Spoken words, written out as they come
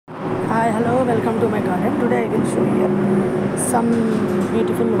Hi, hello, welcome to my garden. Today I will show you some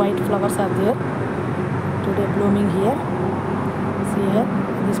beautiful white flowers are there. Today blooming here. See here,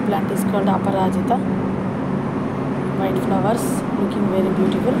 this plant is called aparajita. White flowers looking very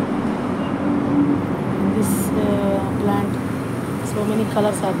beautiful. In this plant, so many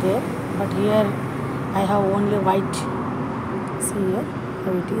colors are there, but here I have only white. See here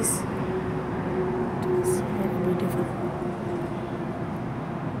how it is. It is very beautiful.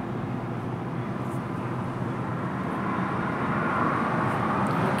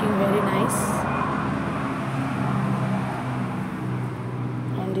 Looking very nice.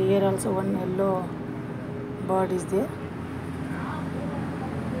 And here also one yellow bird is there.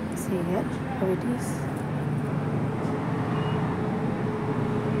 See here how it is.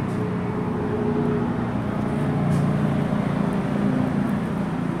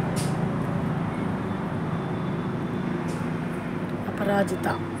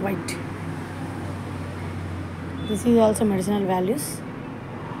 Aparajita white. This is also medicinal values.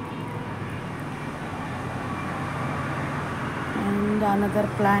 And another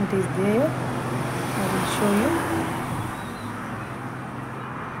plant is there. I will show you.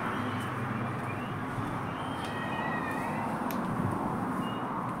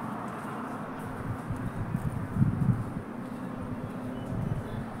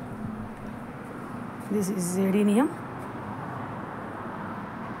 This is adenium.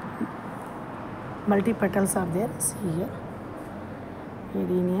 Multi petals are there. See here.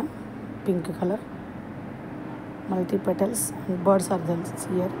 Adenium, pink color. Multi petals and birds are there.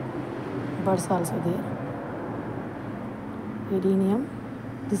 See here. Birds also there. Adenium.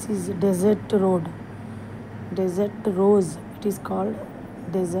 This is desert road. Desert rose. It is called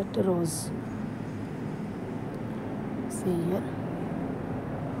desert rose. See here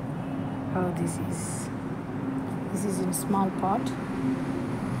how this is. This is in small pot.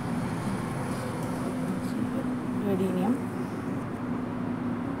 Adenium.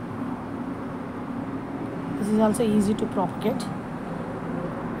 This is also easy to propagate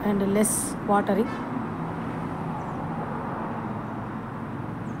and less watering.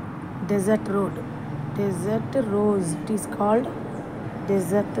 Desert road. Desert rose. It is called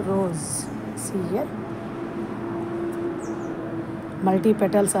desert rose. See here. Multi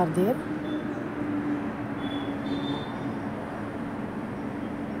petals are there.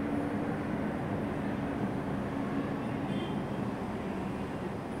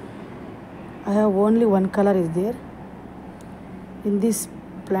 I have only one color is there. In this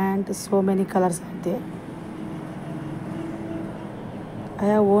plant, so many colors are there. I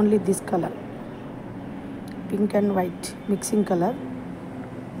have only this color. Pink and white mixing color.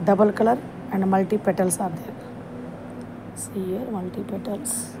 Double color and multi petals are there. See here, multi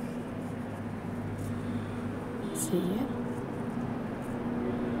petals. See here,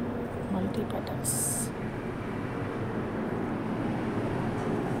 multi petals.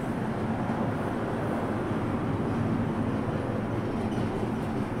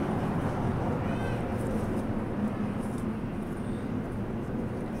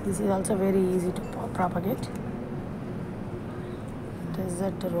 This is also very easy to propagate.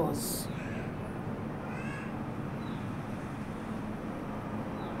 Desert rose.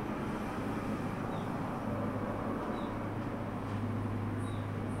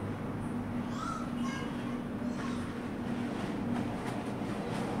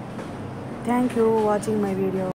 Thank you for watching my video.